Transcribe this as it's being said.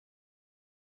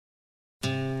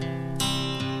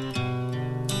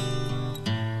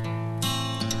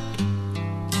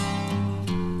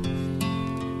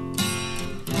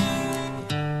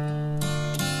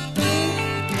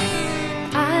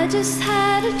just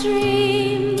had a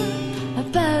dream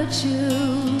about you,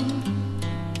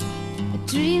 a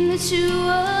dream that you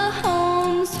were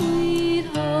home, sweet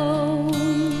home.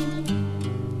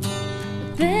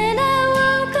 But then I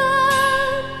woke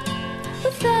up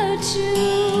without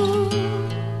you,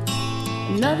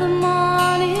 another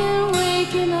morning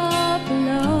waking up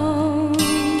alone.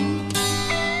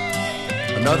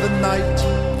 Another night,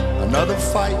 another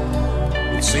fight,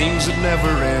 it seems it never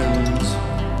ends.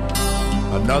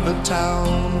 Another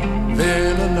town,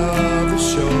 then another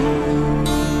show.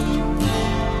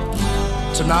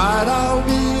 Tonight I'll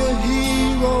be a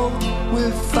hero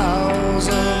with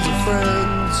thousands of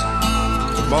friends.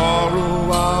 Tomorrow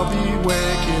I'll be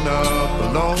waking up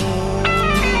alone.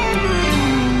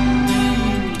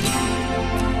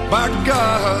 By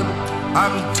God,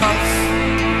 I'm tough.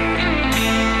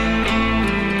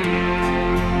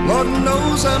 Lord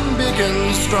knows I'm big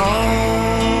and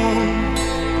strong,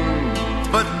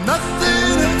 but nothing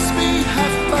hurts me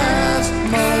half as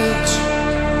much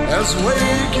as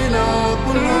waking up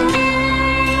alone.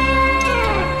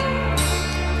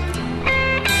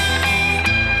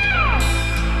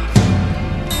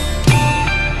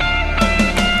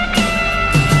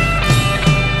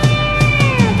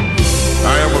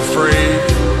 I am afraid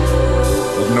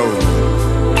of no one.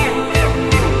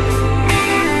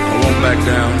 I won't back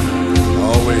down. I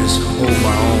always hold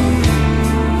my own.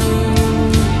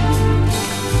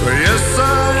 But yes, I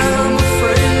am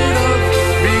afraid of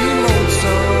being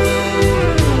lonesome,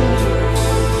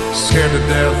 scared to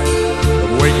death